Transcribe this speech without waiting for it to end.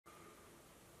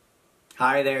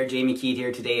Hi there, Jamie Keat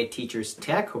here today at Teachers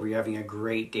Tech. Hope you're having a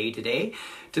great day today.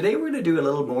 Today we're going to do a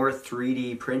little more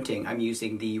 3D printing. I'm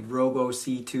using the Robo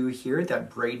C2 here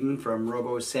that Braden from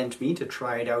Robo sent me to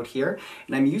try it out here.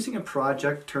 And I'm using a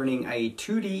project turning a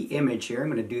 2D image here.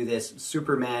 I'm going to do this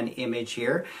Superman image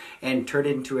here and turn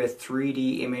it into a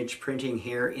 3D image printing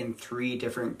here in 3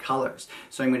 different colors.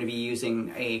 So I'm going to be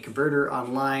using a converter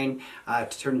online to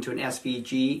turn into an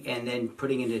SVG and then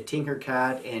putting it into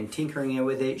Tinkercad and tinkering it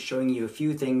with it, showing you a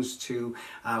few things to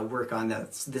work on.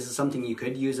 This is something you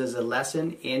could use as a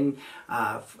lesson in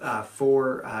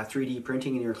for 3D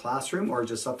printing in your classroom, or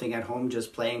just something at home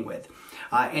just playing with.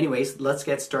 Anyways, let's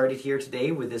get started here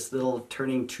today with this little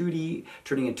turning a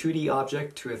 2D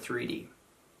object to a 3D.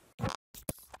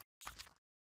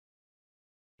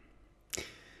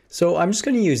 So I'm just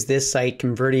going to use this site,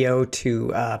 Convertio,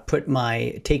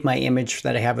 to take my image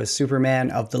that I have of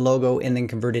Superman of the logo and then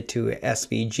convert it to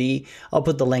SVG. I'll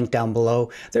put the link down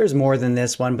below. There's more than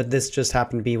this one, but this just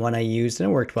happened to be one I used and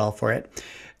it worked well for it.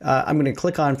 I'm going to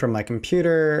click on from my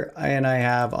computer, and I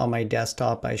have on my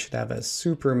desktop, I should have a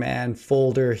Superman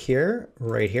folder here,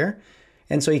 right here.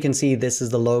 And so you can see this is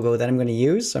the logo that I'm going to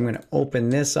use. So I'm going to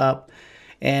open this up.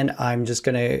 And I'm just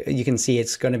going to, you can see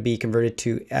it's going to be converted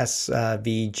to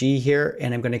SVG here,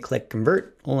 and I'm going to click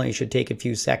convert. Only should take a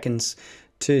few seconds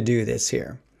to do this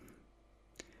here.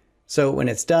 So when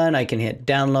it's done, I can hit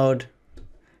download.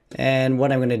 And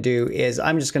what I'm going to do is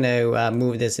I'm just going to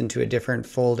move this into a different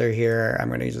folder here. I'm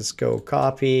going to just go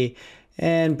copy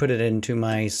and put it into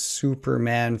my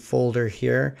Superman folder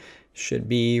here. Should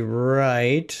be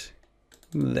right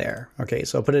there. Okay,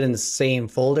 so I'll put it in the same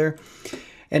folder.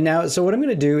 And now, so what I'm going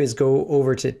to do is go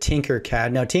over to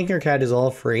Tinkercad. Now, Tinkercad is all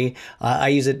free. I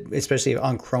use it especially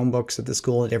on Chromebooks at the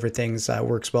school and everything,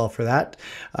 works well for that.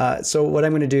 So what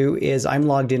I'm going to do is I'm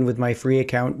logged in with my free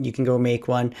account. You can go make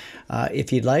one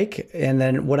if you'd like. And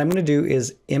then what I'm going to do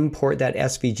is import that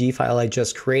SVG file I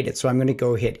just created. So I'm going to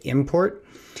go hit import,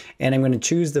 and I'm going to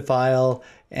choose the file.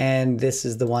 And this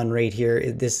is the one right here.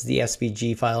 This is the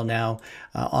SVG file now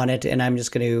on it. And I'm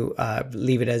just going to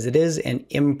leave it as it is and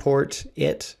import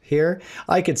it here.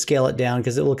 I could scale it down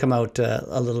because it will come out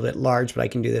a little bit large, but I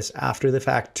can do this after the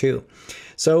fact too.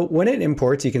 So when it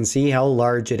imports, you can see how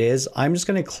large it is. I'm just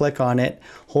going to click on it,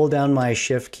 hold down my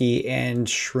shift key and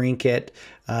shrink it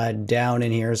down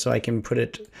in here so I can put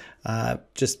it,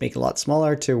 just make it a lot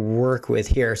smaller to work with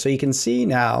here. So you can see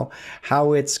now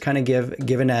how it's kind of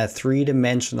given a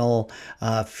 3-dimensional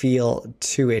feel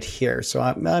to it here. So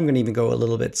I'm going to even go a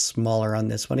little bit smaller on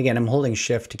this one. Again, I'm holding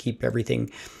shift to keep everything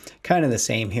kind of the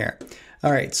same here.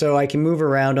 All right, so I can move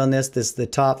around on this. This is the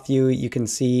top view. You can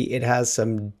see it has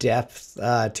some depth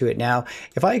to it now.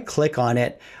 If I click on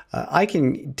it, I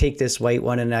can take this white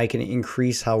one and I can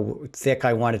increase how thick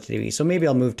I want it to be. So maybe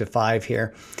I'll move to 5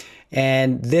 here.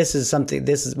 And this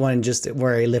is one just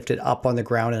where I lift it up on the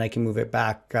ground and I can move it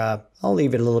back. I'll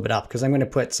leave it a little bit up because I'm going to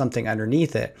put something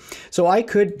underneath it. So I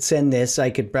could send this,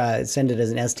 I could send it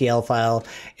as an STL file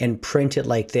and print it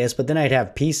like this, but then I'd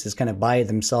have pieces kind of by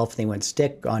themselves and they wouldn't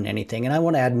stick on anything. And I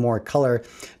want to add more color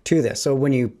to this. So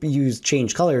when you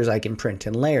change colors, I can print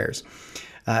in layers.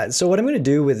 So what I'm going to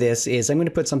do with this is I'm going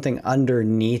to put something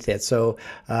underneath it. So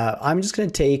I'm just going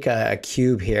to take a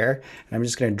cube here and I'm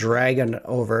just going to drag it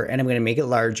over and I'm going to make it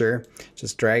larger.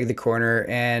 Just drag the corner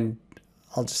and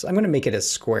I'm going to make it a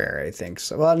square, I think.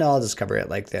 So, well, no, I'll just cover it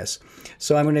like this.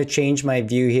 So I'm going to change my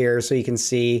view here so you can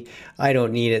see I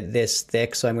don't need it this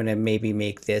thick. So I'm going to maybe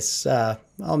make this,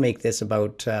 I'll make this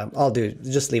about,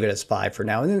 just leave it as 5 for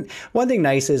now. And then one thing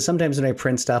nice is sometimes when I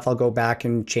print stuff, I'll go back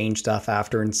and change stuff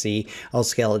after and see. I'll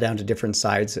scale it down to different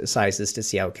sizes to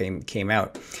see how it came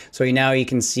out. So now you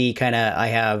can see kind of I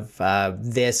have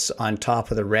this on top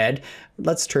of the red.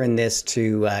 Let's turn this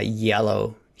to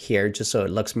yellow here just so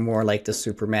it looks more like the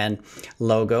Superman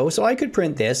logo. So I could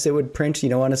print this. It would print,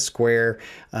 on a square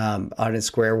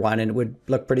one, and it would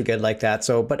look pretty good like that.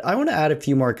 So, but I want to add a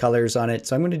few more colors on it.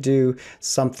 So I'm going to do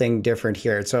something different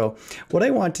here. So what I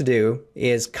want to do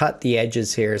is cut the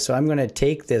edges here. So I'm going to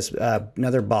take this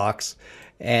another box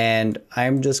and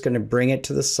I'm just going to bring it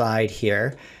to the side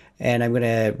here. And I'm going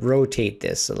to rotate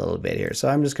this a little bit here. So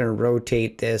I'm just going to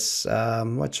rotate this. How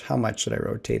much should I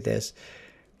rotate this?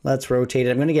 Let's rotate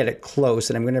it. I'm going to get it close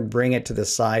and I'm going to bring it to the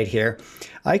side here.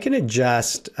 I can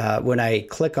adjust when I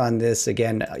click on this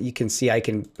again. You can see I'm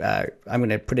going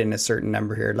to put in a certain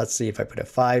number here. Let's see if I put a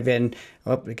 5 in.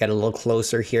 Oh, we got a little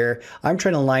closer here. I'm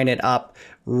trying to line it up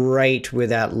right with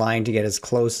that line to get as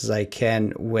close as I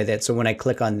can with it. So when I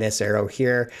click on this arrow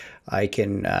here, I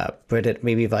can put it,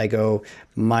 maybe if I go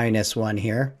 -1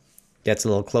 here, gets a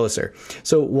little closer.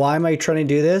 So why am I trying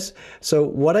to do this? So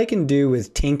what I can do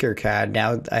with Tinkercad,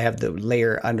 now I have the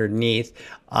layer underneath,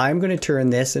 I'm going to turn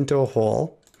this into a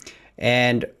hole.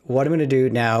 And what I'm going to do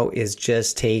now is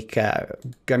just take, I'm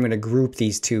going to group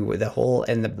these two with the hole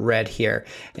and the red here.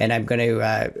 And I'm going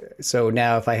to, so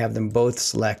now if I have them both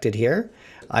selected here,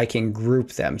 I can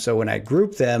group them. So when I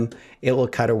group them, it will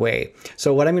cut away.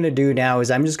 So what I'm going to do now is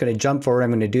I'm just going to jump forward.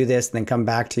 I'm going to do this and then come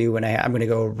back to you when I'm going to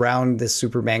go around this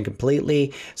Superman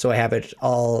completely. So I have it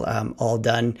all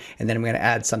done. And then I'm going to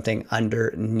add something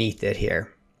underneath it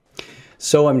here.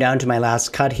 So I'm down to my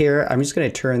last cut here. I'm just going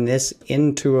to turn this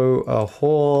into a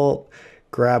hole,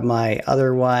 grab my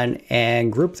other one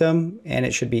and group them, and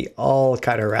it should be all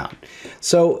cut around.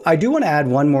 So I do want to add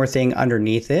one more thing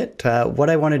underneath it.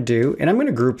 What I want to do, and I'm going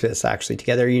to group this actually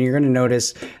together. You're going to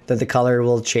notice that the color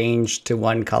will change to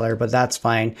one color, but that's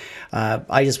fine.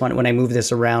 I just want, when I move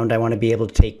this around, I want to be able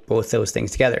to take both those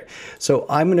things together. So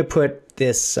I'm going to put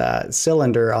this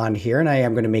cylinder on here, and I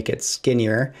am going to make it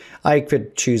skinnier. I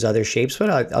could choose other shapes, but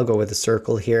I'll go with a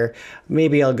circle here.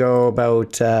 Maybe I'll go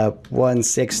about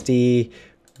 160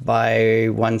 by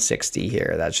 160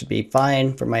 here. That should be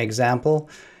fine for my example.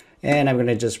 And I'm going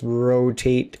to just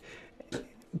rotate,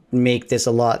 make this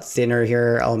a lot thinner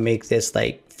here. I'll make this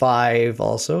like 5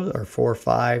 also, or 4 or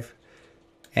 5.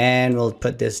 And we'll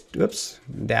put this, whoops,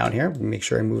 down here. Make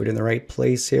sure I move it in the right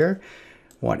place here.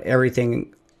 Want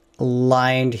everything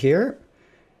aligned here.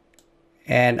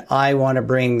 And I want to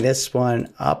bring this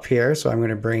one up here. So I'm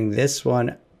going to bring this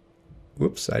one,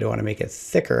 whoops, I don't want to make it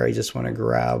thicker. I just want to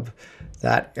grab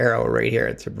that arrow right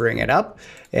here to bring it up.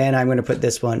 And I'm going to put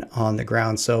this one on the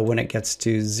ground. So when it gets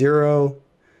to 0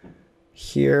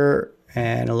 here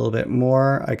and a little bit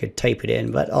more, I could type it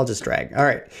in, but I'll just drag. All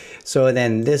right. So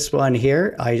then this one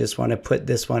here, I just want to put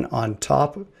this one on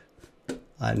top.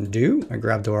 Undo. I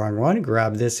grabbed the wrong one.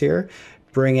 Grab this here.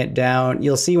 Bring it down.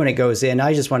 You'll see when it goes in,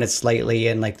 I just want it slightly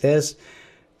in like this.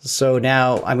 So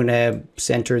now I'm going to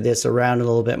center this around a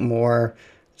little bit more.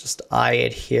 Just eye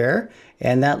it here.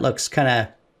 And that looks kind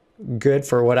of good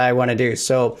for what I want to do.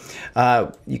 So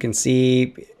you can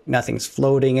see nothing's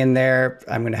floating in there.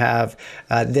 I'm going to have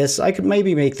this. I could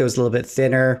maybe make those a little bit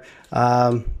thinner.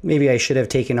 Maybe I should have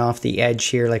taken off the edge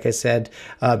here, like I said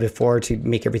before, to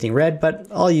make everything red, but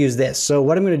I'll use this. So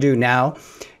what I'm going to do now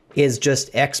is just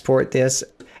export this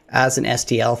as an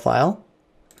STL file.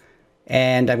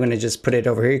 And I'm going to just put it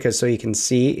over here because so you can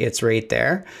see it's right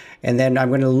there. And then I'm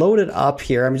going to load it up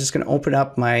here. I'm just going to open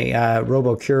up my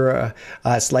Robo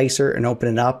slicer and open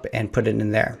it up and put it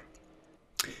in there.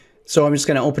 So I'm just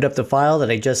going to open up the file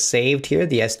that I just saved here,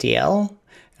 the STL.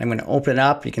 I'm going to open it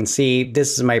up. You can see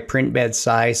this is my print bed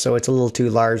size, so it's a little too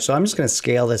large. So I'm just going to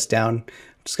scale this down. I'm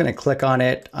just going to click on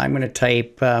it. I'm going to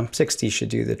type 60 should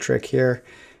do the trick here.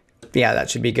 Yeah, that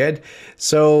should be good.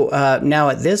 So now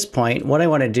at this point, what I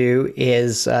want to do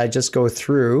is just go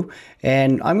through,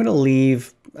 and I'm going to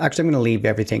leave, actually I'm going to leave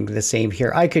everything the same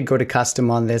here. I could go to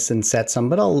custom on this and set some,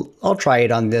 but I'll try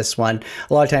it on this one.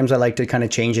 A lot of times I like to kind of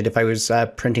change it if I was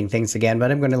printing things again,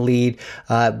 but I'm going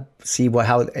to see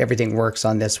how everything works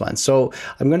on this one. So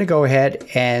I'm going to go ahead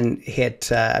and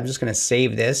hit, I'm just going to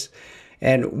save this.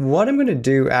 And what I'm going to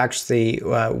do actually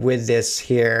with this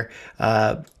here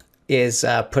is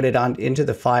put it on into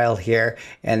the file here,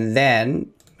 and then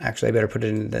actually I better put it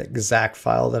in the exact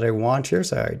file that I want here.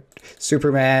 So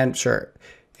Superman, sure.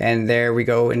 And there we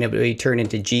go, and it will turn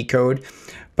into G code.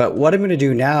 But what I'm going to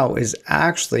do now is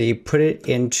actually put it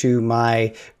into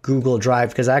my Google Drive,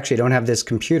 because I actually don't have this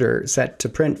computer set to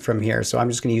print from here. So I'm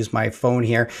just going to use my phone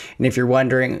here. And if you're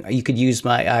wondering, you could use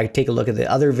my, take a look at the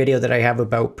other video that I have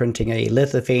about printing a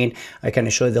lithophane. I kind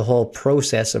of show you the whole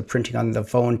process of printing on the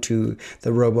phone to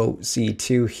the Robo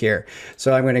C2 here.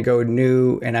 So I'm going to go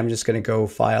new, and I'm just going to go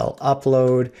file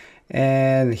upload.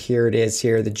 And here it is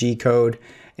here, the G code.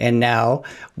 And now,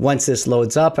 once this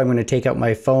loads up, I'm going to take out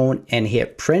my phone and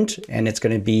hit print, and it's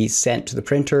going to be sent to the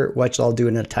printer, which I'll do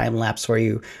in a time lapse for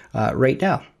you right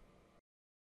now.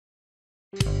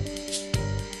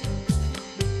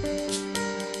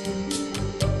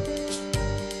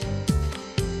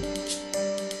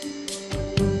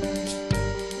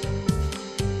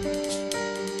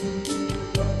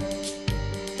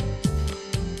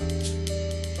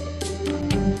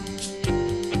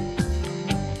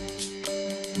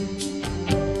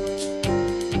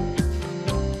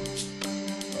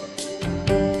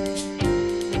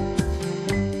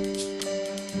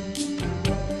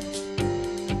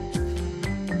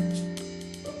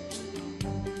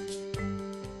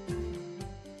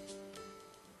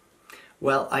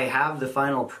 Well, I have the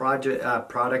final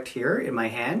product here in my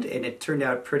hand, and it turned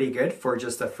out pretty good for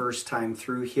just the first time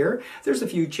through here. There's a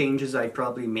few changes I'd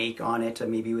probably make on it,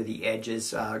 maybe with the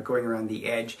edges, going around the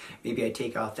edge. Maybe I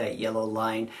take off that yellow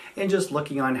line, and just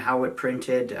looking on how it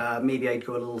printed, maybe I'd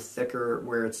go a little thicker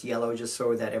where it's yellow just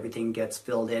so that everything gets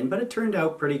filled in, but it turned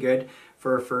out pretty good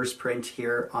for a first print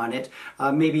here on it.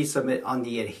 Maybe some on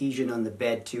the adhesion on the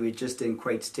bed too. It just didn't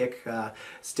quite stick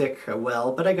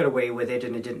well, but I got away with it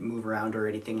and it didn't move around or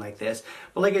anything like this.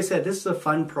 But like I said, this is a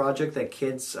fun project that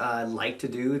kids like to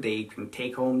do. They can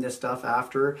take home this stuff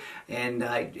after, and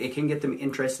it can get them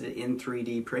interested in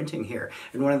 3D printing here.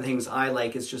 And one of the things I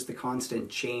like is just the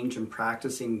constant change and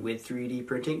practicing with 3D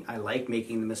printing. I like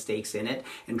making the mistakes in it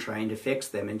and trying to fix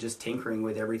them and just tinkering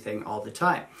with everything all the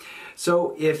time.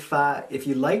 So if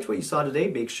you liked what you saw today,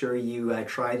 make sure you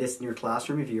try this in your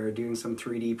classroom if you're doing some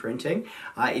 3D printing.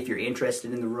 If you're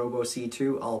interested in the Robo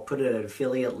C2, I'll put an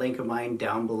affiliate link of mine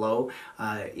down below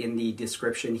in the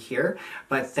description here.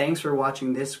 But thanks for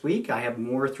watching this week. I have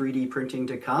more 3D printing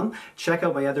to come. Check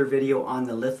out my other video on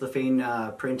the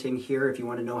lithophane printing here if you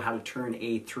want to know how to turn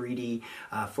a 3D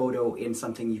photo in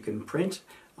something you can print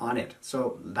on it.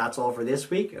 So that's all for this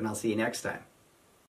week, and I'll see you next time.